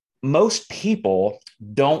most people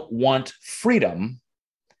don't want freedom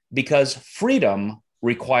because freedom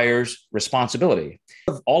requires responsibility.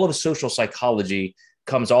 All of social psychology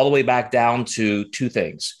comes all the way back down to two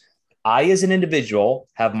things. I, as an individual,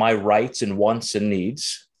 have my rights and wants and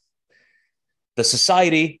needs. The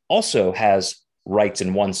society also has rights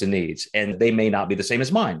and wants and needs, and they may not be the same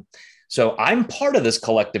as mine. So I'm part of this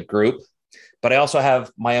collective group, but I also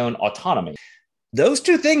have my own autonomy. Those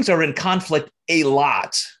two things are in conflict a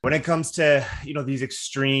lot. When it comes to, these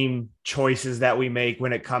extreme choices that we make,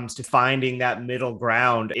 when it comes to finding that middle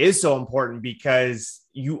ground is so important because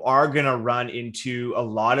you are going to run into a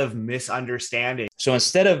lot of misunderstanding. So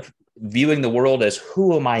instead of viewing the world as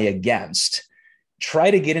who am I against,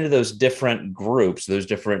 try to get into those different groups, those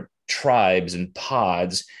different tribes and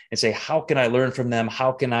pods and say, how can I learn from them?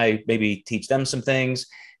 How can I maybe teach them some things?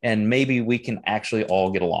 And maybe we can actually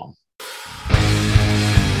all get along.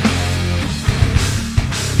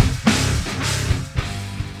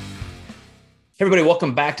 Hey everybody,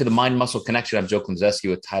 welcome back to the Mind Muscle Connection. I'm Joe Klemczewski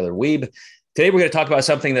with Tyler Wiebe. Today, we're going to talk about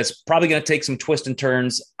something that's probably going to take some twists and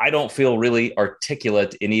turns. I don't feel really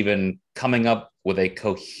articulate in even coming up with a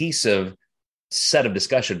cohesive set of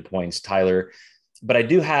discussion points, Tyler, but I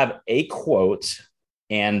do have a quote,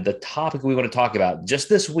 and the topic we want to talk about just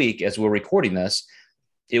this week as we're recording this,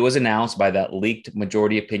 it was announced by that leaked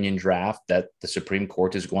majority opinion draft that the Supreme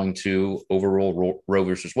Court is going to overrule Roe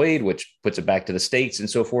versus Wade, which puts it back to the states and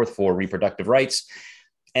so forth for reproductive rights.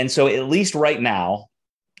 And so at least right now,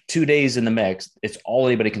 2 days in the mix, it's all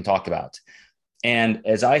anybody can talk about. And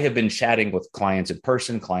as I have been chatting with clients in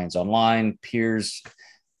person, clients online, peers,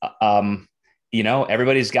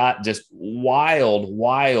 everybody's got just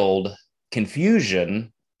wild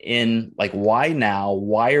confusion in like, why now?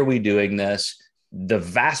 Why are we doing this? The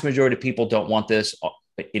vast majority of people don't want this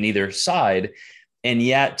in either side. And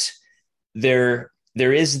yet there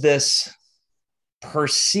is this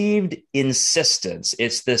perceived insistence.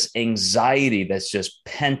 It's this anxiety that's just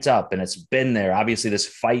pent up and it's been there. Obviously, this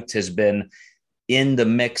fight has been in the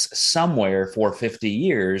mix somewhere for 50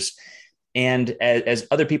 years. And as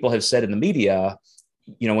other people have said in the media,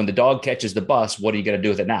 when the dog catches the bus, what are you going to do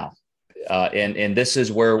with it now? And this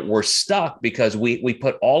is where we're stuck because we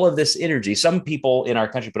put all of this energy. Some people in our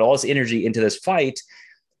country put all this energy into this fight.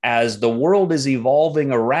 As the world is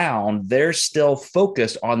evolving around, they're still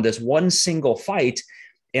focused on this one single fight.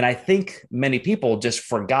 And I think many people just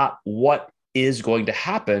forgot what is going to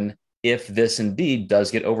happen if this indeed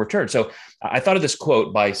does get overturned. So I thought of this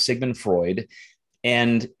quote by Sigmund Freud,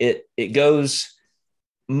 and it goes,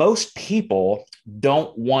 most people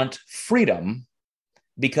don't want freedom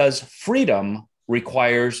because freedom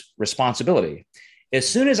requires responsibility. As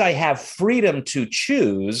soon as I have freedom to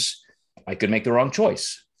choose, I could make the wrong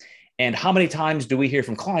choice. And how many times do we hear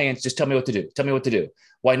from clients, just tell me what to do. Tell me what to do.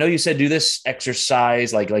 Well, I know you said do this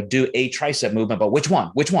exercise, like do a tricep movement, but which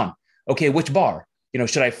one? Which one? Okay, which bar?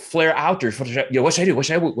 Should I flare out or what should I do? What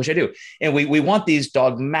should I do? And we want these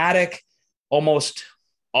dogmatic, almost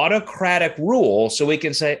autocratic rules so we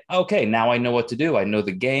can say, okay, now I know what to do. I know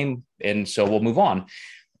the game. And so we'll move on.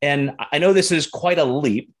 And I know this is quite a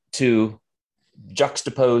leap to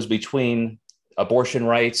juxtapose between abortion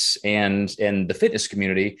rights and the fitness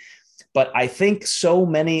community. But I think so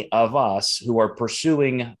many of us who are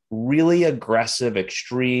pursuing really aggressive,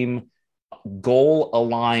 extreme,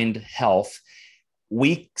 goal-aligned health,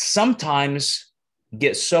 we sometimes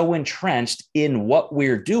get so entrenched in what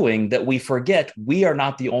we're doing that we forget we are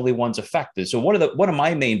not the only ones affected. So one of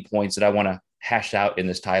my main points that I want to hash out in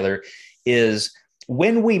this, Tyler, is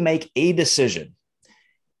when we make a decision,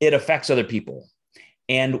 it affects other people.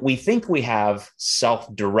 And we think we have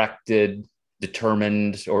self-directed,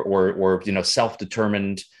 determined, or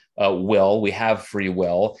self-determined will. We have free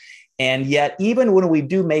will. And yet, even when we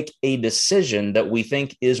do make a decision that we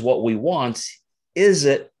think is what we want, is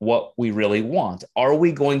it what we really want? Are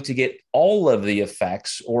we going to get all of the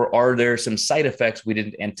effects, or are there some side effects we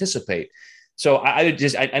didn't anticipate? So I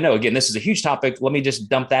know, again, this is a huge topic. Let me just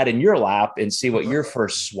dump that in your lap and see what your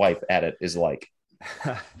first swipe at it is like.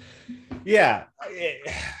 Yeah.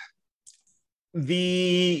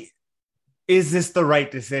 Is this the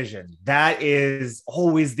right decision? That is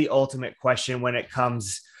always the ultimate question when it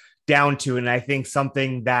comes down to, and I think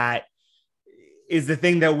something that is the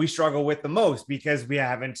thing that we struggle with the most because we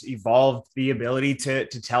haven't evolved the ability to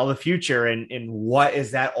tell the future and what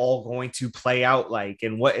is that all going to play out like,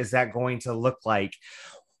 and what is that going to look like?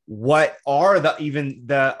 What are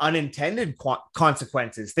the unintended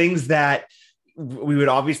consequences, things that we would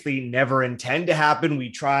obviously never intend to happen. We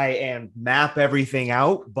try and map everything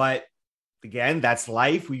out, but again, that's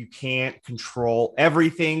life. We can't control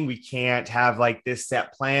everything. We can't have like this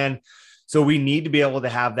set plan. So we need to be able to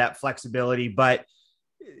have that flexibility. But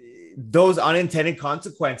those unintended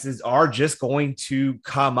consequences are just going to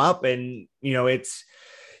come up. And, it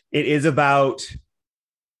is about,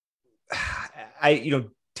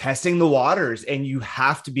 testing the waters, and you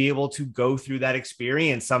have to be able to go through that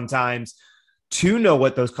experience sometimes to know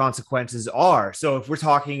what those consequences are. So if we're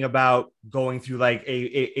talking about going through like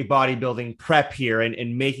a bodybuilding prep here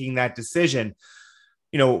and making that decision,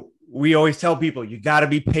 we always tell people you got to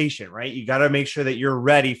be patient, right? You got to make sure that you're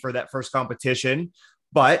ready for that first competition.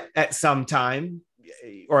 But at some time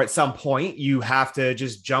or at some point, you have to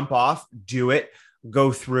just jump off, do it,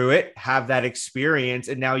 go through it, have that experience.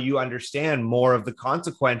 And now you understand more of the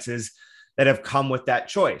consequences that have come with that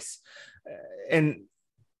choice. And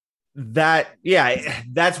that's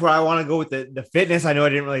where I want to go with the fitness. I know I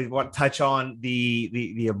didn't really want to touch on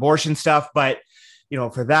the abortion stuff, but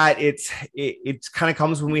for that, it's kind of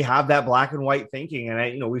comes when we have that black and white thinking.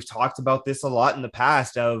 And we've talked about this a lot in the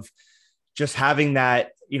past of just having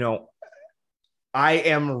that, I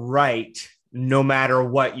am right no matter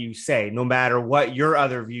what you say, no matter what your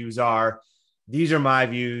other views are. These are my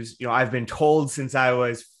views. I've been told since I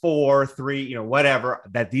was 4, 3, whatever,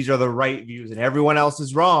 that these are the right views and everyone else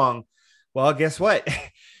is wrong. Well, guess what?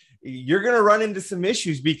 You're going to run into some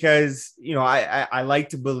issues because, I like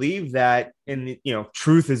to believe that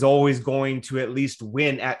truth is always going to at least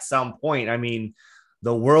win at some point. I mean,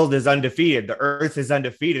 the world is undefeated. The earth is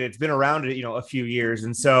undefeated. It's been around, a few years.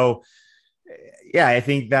 And so, I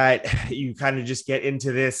think that you kind of just get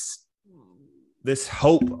into this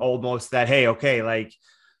hope almost that, hey, okay, like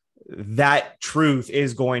that truth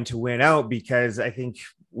is going to win out, because I think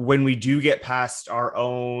when we do get past our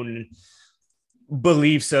own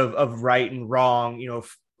beliefs of right and wrong,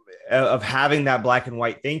 of having that black and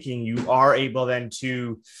white thinking, you are able then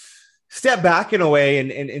to step back in a way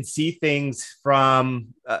and see things from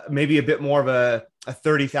maybe a bit more of a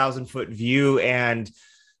 30,000 foot view, and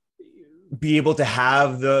be able to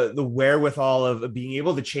have the wherewithal of being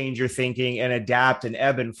able to change your thinking and adapt and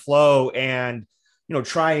ebb and flow, and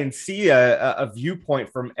try and see a viewpoint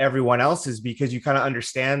from everyone else's, because you kind of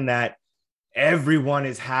understand that everyone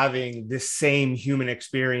is having the same human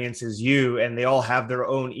experience as you, and they all have their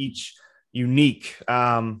own each unique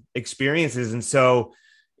experiences. And so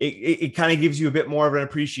it kind of gives you a bit more of an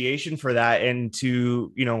appreciation for that, and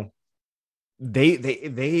to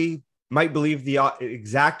they might believe the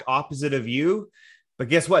exact opposite of you, but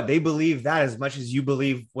guess what? They believe that as much as you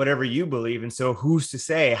believe whatever you believe. And so who's to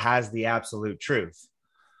say has the absolute truth?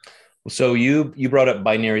 So you brought up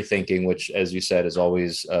binary thinking, which, as you said, is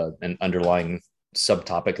always an underlying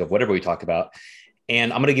subtopic of whatever we talk about.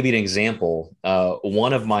 And I'm going to give you an example.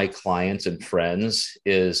 One of my clients and friends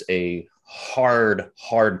is a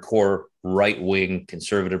hardcore right-wing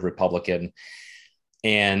conservative Republican.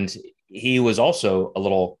 And he was also a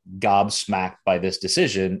little gobsmacked by this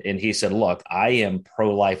decision. And he said, look, I am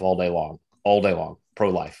pro-life all day long,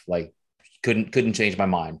 pro-life, like couldn't change my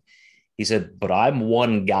mind. He said, but I'm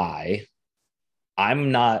one guy.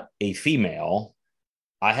 I'm not a female.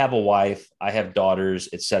 I have a wife, I have daughters,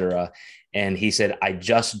 etc. And he said, I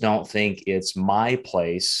just don't think it's my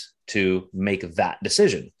place to make that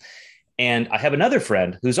decision. And I have another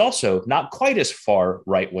friend who's also not quite as far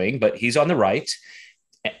right-wing, but he's on the right.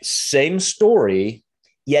 Same story,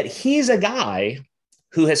 yet he's a guy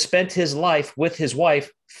who has spent his life with his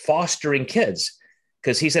wife fostering kids,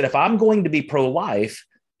 because he said, if I'm going to be pro-life,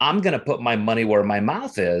 I'm going to put my money where my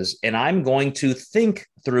mouth is, and I'm going to think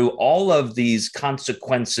through all of these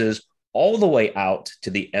consequences all the way out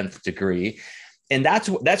to the nth degree. And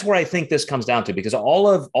that's where I think this comes down to, because all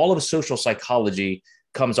of social psychology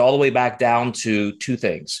comes all the way back down to two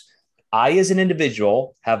things. I, as an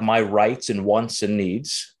individual, have my rights and wants and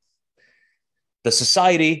needs. The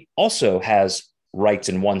society also has rights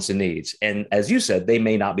and wants and needs. And as you said, they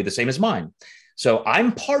may not be the same as mine. So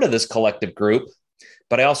I'm part of this collective group,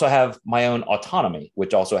 but I also have my own autonomy,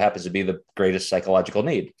 which also happens to be the greatest psychological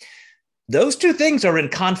need. Those two things are in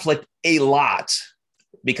conflict a lot,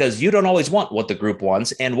 because you don't always want what the group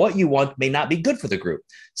wants, and what you want may not be good for the group.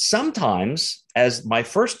 Sometimes, as my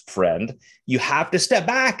first friend, you have to step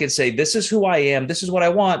back and say, this is who I am, this is what I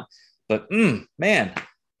want. But man,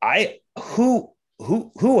 who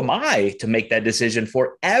am I to make that decision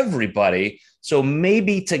for everybody? So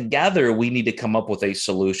maybe together we need to come up with a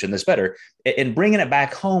solution that's better. And bringing it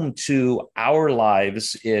back home to our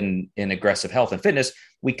lives in aggressive health and fitness,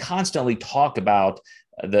 we constantly talk about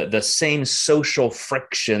the same social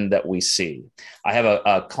friction that we see. I have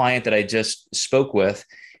a client that I just spoke with,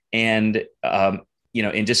 and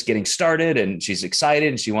in just getting started, and she's excited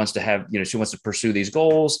and she wants to have, she wants to pursue these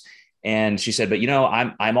goals. And she said, but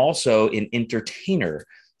I'm also an entertainer.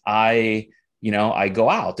 I go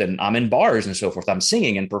out and I'm in bars and so forth. I'm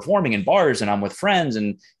singing and performing in bars and I'm with friends.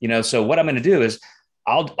 And, so what I'm going to do is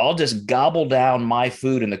I'll just gobble down my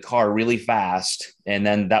food in the car really fast. And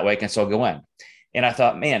then that way I can still go in. And I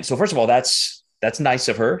thought, man, so first of all, that's nice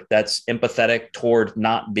of her. That's empathetic toward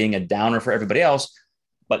not being a downer for everybody else.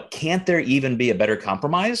 But can't there even be a better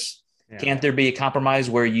compromise? Yeah. Can't there be a compromise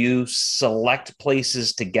where you select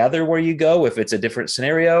places together where you go if it's a different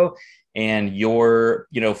scenario, and your,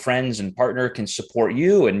 friends and partner can support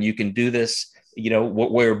you, and you can do this,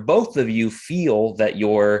 where both of you feel that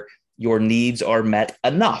your needs are met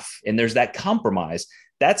enough, and there's that compromise.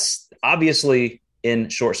 That's obviously in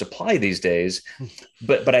short supply these days,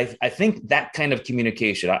 but I think that kind of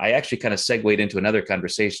communication, I actually kind of segued into another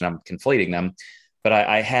conversation. I'm conflating them. But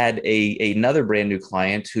I had another brand new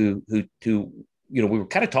client who, we were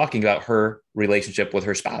kind of talking about her relationship with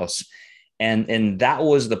her spouse. And that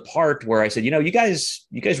was the part where I said, you guys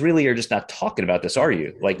really are just not talking about this, are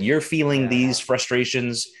you? Like, you're feeling these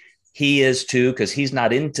frustrations. He is too, because he's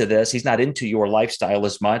not into this. He's not into your lifestyle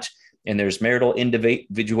as much. And there's marital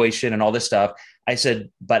individuation and all this stuff. I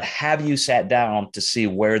said, but have you sat down to see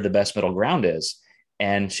where the best middle ground is?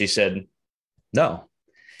 And she said, no.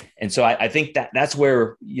 And so I think that's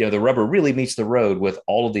where, the rubber really meets the road with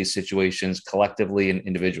all of these situations collectively and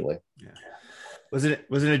individually. Yeah. Wasn't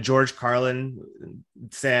it George Carlin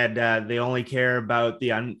said they only care about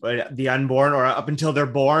the unborn, or up until they're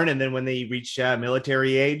born, and then when they reach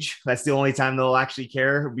military age, that's the only time they'll actually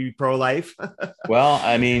care, be pro-life. Well,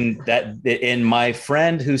 I mean, and my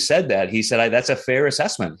friend who said that, he said that's a fair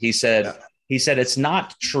assessment. He said it's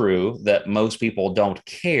not true that most people don't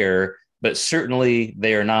care, but certainly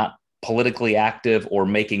they are not politically active or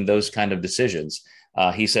making those kind of decisions.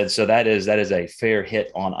 He said, so that is a fair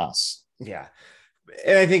hit on us. Yeah.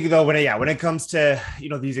 And I think though, when it comes to,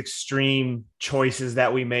 these extreme choices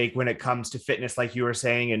that we make when it comes to fitness, like you were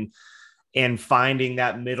saying, and finding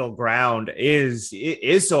that middle ground is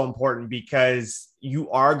so important, because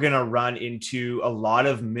you are going to run into a lot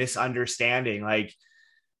of misunderstanding. Like,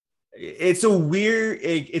 it's a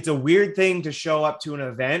weird thing to show up to an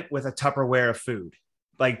event with a Tupperware of food,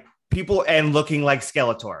 like people, and looking like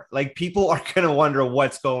Skeletor. Like, people are going to wonder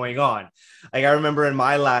what's going on. Like, I remember in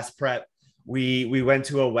my last prep, we went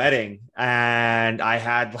to a wedding, and I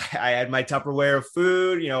had my Tupperware of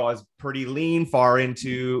food. I was pretty lean, far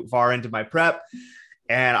into my prep.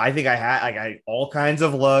 And I think I had all kinds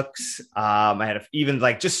of looks. I had even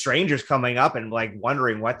just strangers coming up and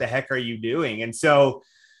wondering, what the heck are you doing? And so,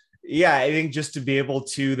 yeah, I think just to be able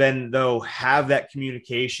to then, though, have that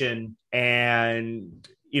communication, and,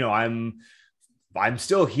 I'm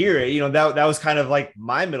still here, that was kind of like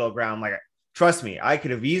my middle ground. Like, trust me, I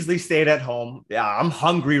could have easily stayed at home. Yeah, I'm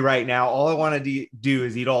hungry right now. All I want to do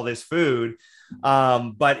is eat all this food.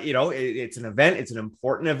 But it's an event. It's an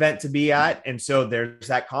important event to be at. And so there's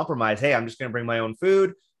that compromise. Hey, I'm just going to bring my own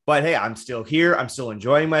food, but hey, I'm still here. I'm still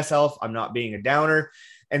enjoying myself. I'm not being a downer.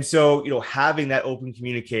 And so, having that open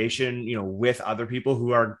communication, with other people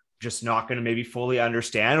who are just not going to maybe fully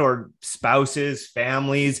understand, or spouses,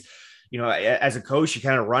 families, as a coach, you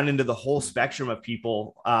kind of run into the whole spectrum of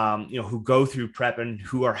people, who go through prep and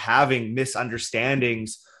who are having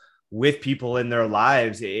misunderstandings with people in their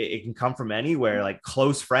lives. It can come from anywhere, like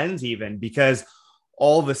close friends, even, because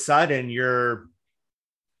all of a sudden you're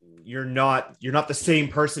not the same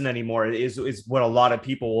person anymore, is what a lot of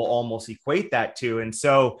people will almost equate that to. And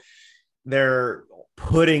so they're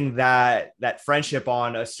putting that friendship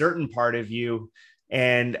on a certain part of you.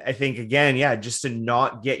 And I think, again, just to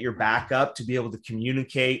not get your back up, to be able to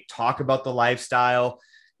communicate, talk about the lifestyle,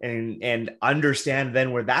 and understand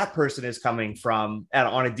then where that person is coming from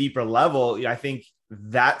on a deeper level. I think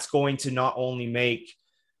that's going to not only make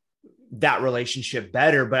that relationship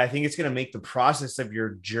better, but I think it's going to make the process of your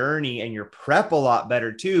journey and your prep a lot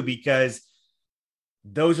better too, because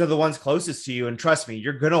those are the ones closest to you. And trust me,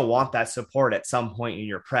 you're going to want that support at some point in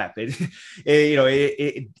your prep.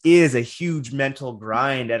 It is a huge mental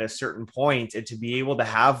grind at a certain point, and to be able to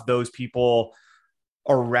have those people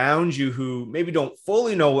around you who maybe don't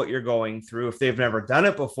fully know what you're going through if they've never done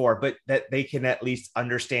it before, but that they can at least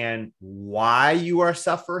understand why you are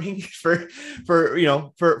suffering for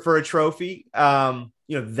a trophy.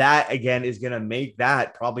 That again is going to make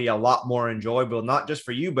that probably a lot more enjoyable, not just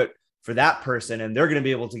for you, but for that person. And they're going to be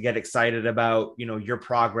able to get excited about, your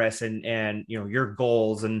progress and your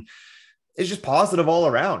goals. And it's just positive all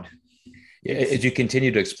around. As you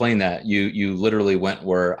continue to explain that, you literally went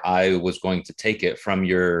where I was going to take it from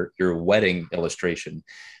your wedding illustration.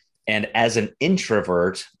 And as an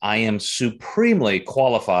introvert, I am supremely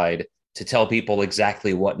qualified to tell people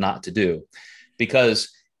exactly what not to do,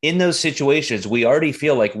 because in those situations, we already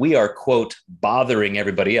feel like we are, quote, bothering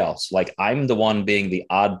everybody else. Like I'm the one being the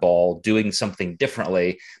oddball, doing something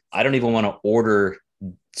differently. I don't even want to order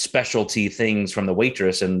specialty things from the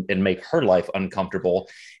waitress and make her life uncomfortable.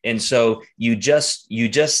 And so you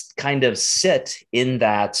just kind of sit in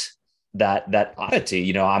that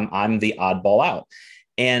oddity. I'm the oddball out.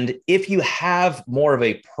 And if you have more of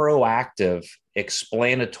a proactive,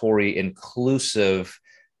 explanatory, inclusive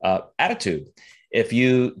attitude, if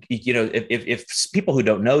people who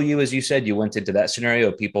don't know you, as you said, you went into that scenario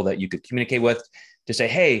of people that you could communicate with to say,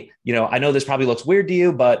 hey, I know this probably looks weird to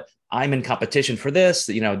you, but I'm in competition for this.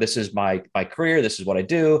 This is my career. This is what I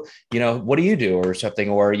do. What do you do, or something,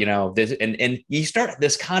 or this, and you start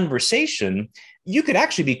this conversation. You could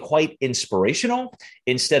actually be quite inspirational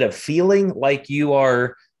instead of feeling like you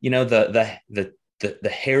are, the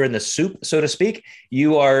hair in the soup, so to speak.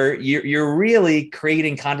 You're really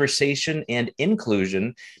creating conversation and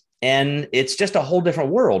inclusion, and it's just a whole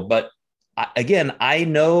different world. But again, I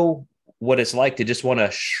know what it's like to just want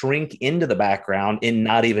to shrink into the background and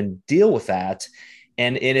not even deal with that.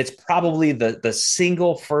 And it's probably the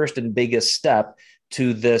single first and biggest step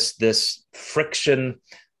to this friction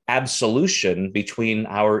absolution between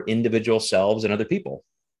our individual selves and other people.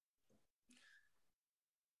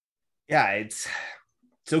 Yeah, it's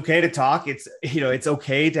okay to talk. It's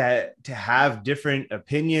okay to have different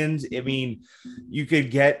opinions. I mean, you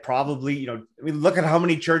could get probably, look at how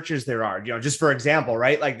many churches there are, just for example,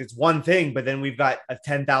 right? Like it's one thing, but then we've got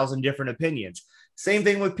 10,000 different opinions. Same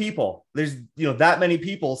thing with people. There's, that many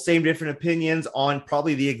people, same different opinions on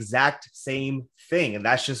probably the exact same thing. And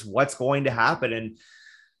that's just what's going to happen. And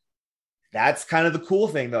that's kind of the cool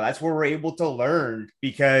thing, though. That's where we're able to learn,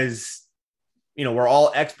 because we're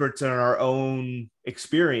all experts in our own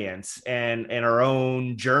experience and our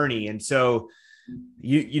own journey. And so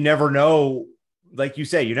you never know, like you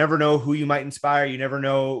say, you never know who you might inspire. You never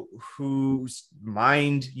know whose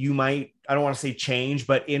mind you might, I don't want to say change,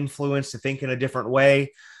 but influence to think in a different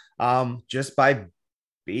way, just by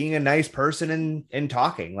being a nice person and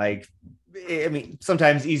talking. Like, I mean,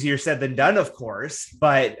 sometimes easier said than done, of course,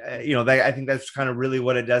 but I think that's kind of really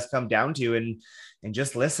what it does come down to. And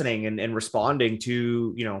just listening and responding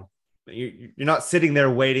to, you're not sitting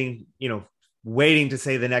there waiting to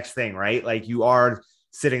say the next thing, right? Like you are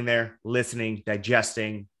sitting there listening,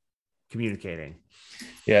 digesting, communicating.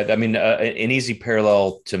 Yeah. I mean, an easy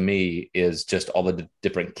parallel to me is just all the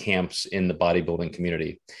different camps in the bodybuilding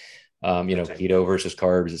community. Keto versus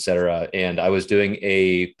carbs, et cetera. And I was doing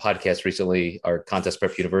a podcast recently, our Contest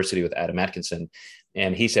Prep University, with Adam Atkinson.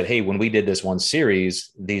 And he said, hey, when we did this one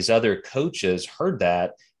series, these other coaches heard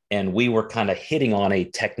that, and we were kind of hitting on a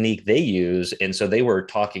technique they use. And so they were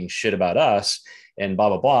talking shit about us and blah,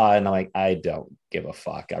 blah, blah. And I'm like, I don't give a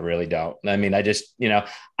fuck. I really don't. I mean,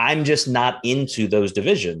 I'm just not into those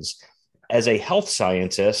divisions. As a health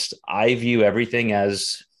scientist, I view everything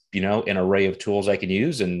as, an array of tools I can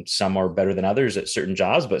use, and some are better than others at certain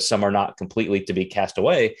jobs, but some are not completely to be cast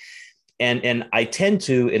away. And I tend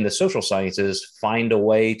to, in the social sciences, find a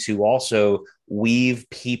way to also weave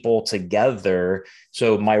people together.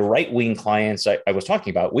 So my right-wing clients I was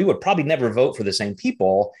talking about, we would probably never vote for the same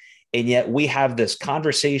people. And yet we have this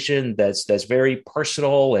conversation that's very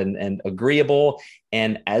personal and agreeable.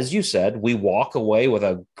 And as you said, we walk away with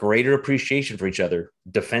a greater appreciation for each other,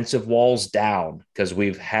 defensive walls down, because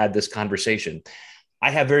we've had this conversation.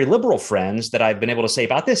 I have very liberal friends that I've been able to say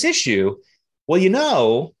about this issue,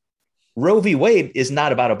 well, Roe v. Wade is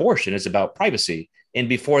not about abortion. It's about privacy. And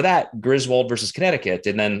before that, Griswold versus Connecticut,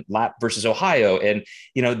 and then Lapp versus Ohio. And,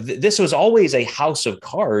 this was always a house of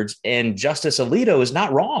cards, and Justice Alito is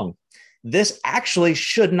not wrong. This actually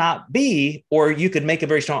should not be, or you could make a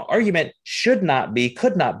very strong argument, should not be,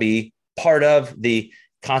 could not be part of the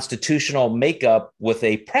constitutional makeup with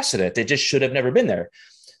a precedent. It just should have never been there.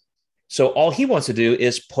 So all he wants to do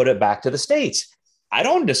is put it back to the states. I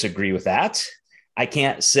don't disagree with that. I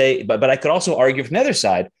can't say, but I could also argue from the other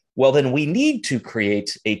side. Well, then we need to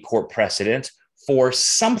create a court precedent for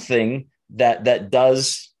something that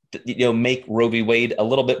does, make Roe v. Wade a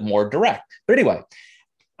little bit more direct. But anyway,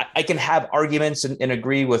 I can have arguments and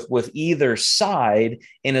agree with either side.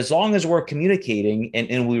 And as long as we're communicating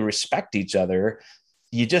and we respect each other,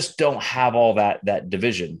 you just don't have all that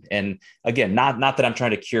division. And again, not that I'm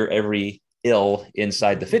trying to cure every ill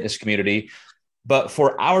inside the fitness community, But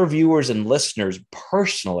for our viewers and listeners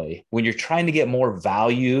personally, when you're trying to get more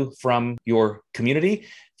value from your community,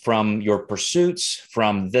 from your pursuits,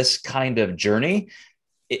 from this kind of journey,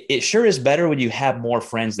 it sure is better when you have more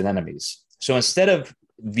friends than enemies. So instead of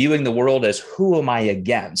viewing the world as who am I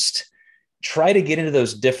against, try to get into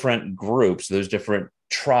those different groups, those different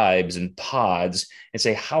tribes and pods, and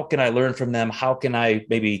say, how can I learn from them? How can I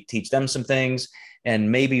maybe teach them some things?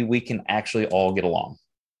 And maybe we can actually all get along.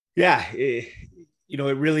 Yeah. It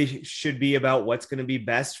really should be about what's going to be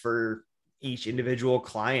best for each individual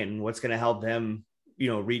client and what's going to help them,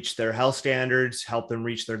 reach their health standards, help them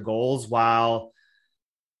reach their goals while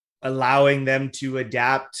allowing them to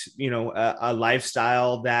adapt, a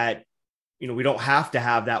lifestyle that, we don't have to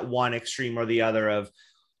have that one extreme or the other of,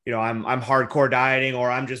 I'm hardcore dieting or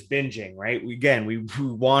I'm just binging, right? We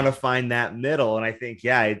want to find that middle. And I think,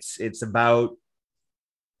 yeah, it's about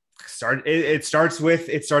it starts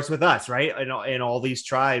with us, right? In all these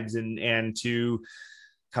tribes and to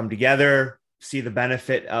come together, see the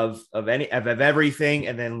benefit of everything,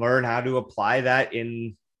 and then learn how to apply that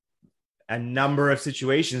in a number of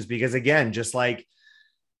situations. Because again, just like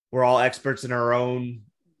we're all experts in our own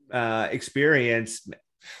experience,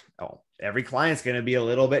 every client's going to be a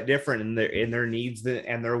little bit different in their needs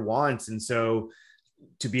and their wants. And so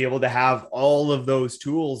to be able to have all of those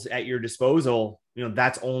tools at your disposal,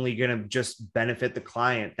 that's only going to just benefit the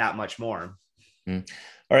client that much more. Mm.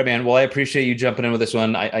 All right, man. Well, I appreciate you jumping in with this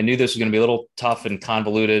one. I knew this was going to be a little tough and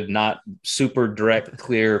convoluted, not super direct,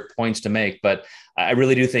 clear points to make, but I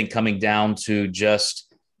really do think coming down to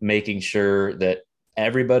just making sure that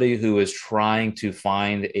everybody who is trying to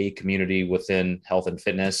find a community within health and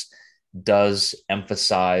fitness does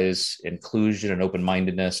emphasize inclusion and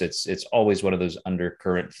open-mindedness. It's always one of those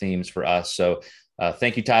undercurrent themes for us. So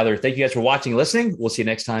thank you, Tyler. Thank you guys for watching and listening. We'll see you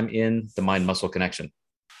next time in the Mind Muscle Connection.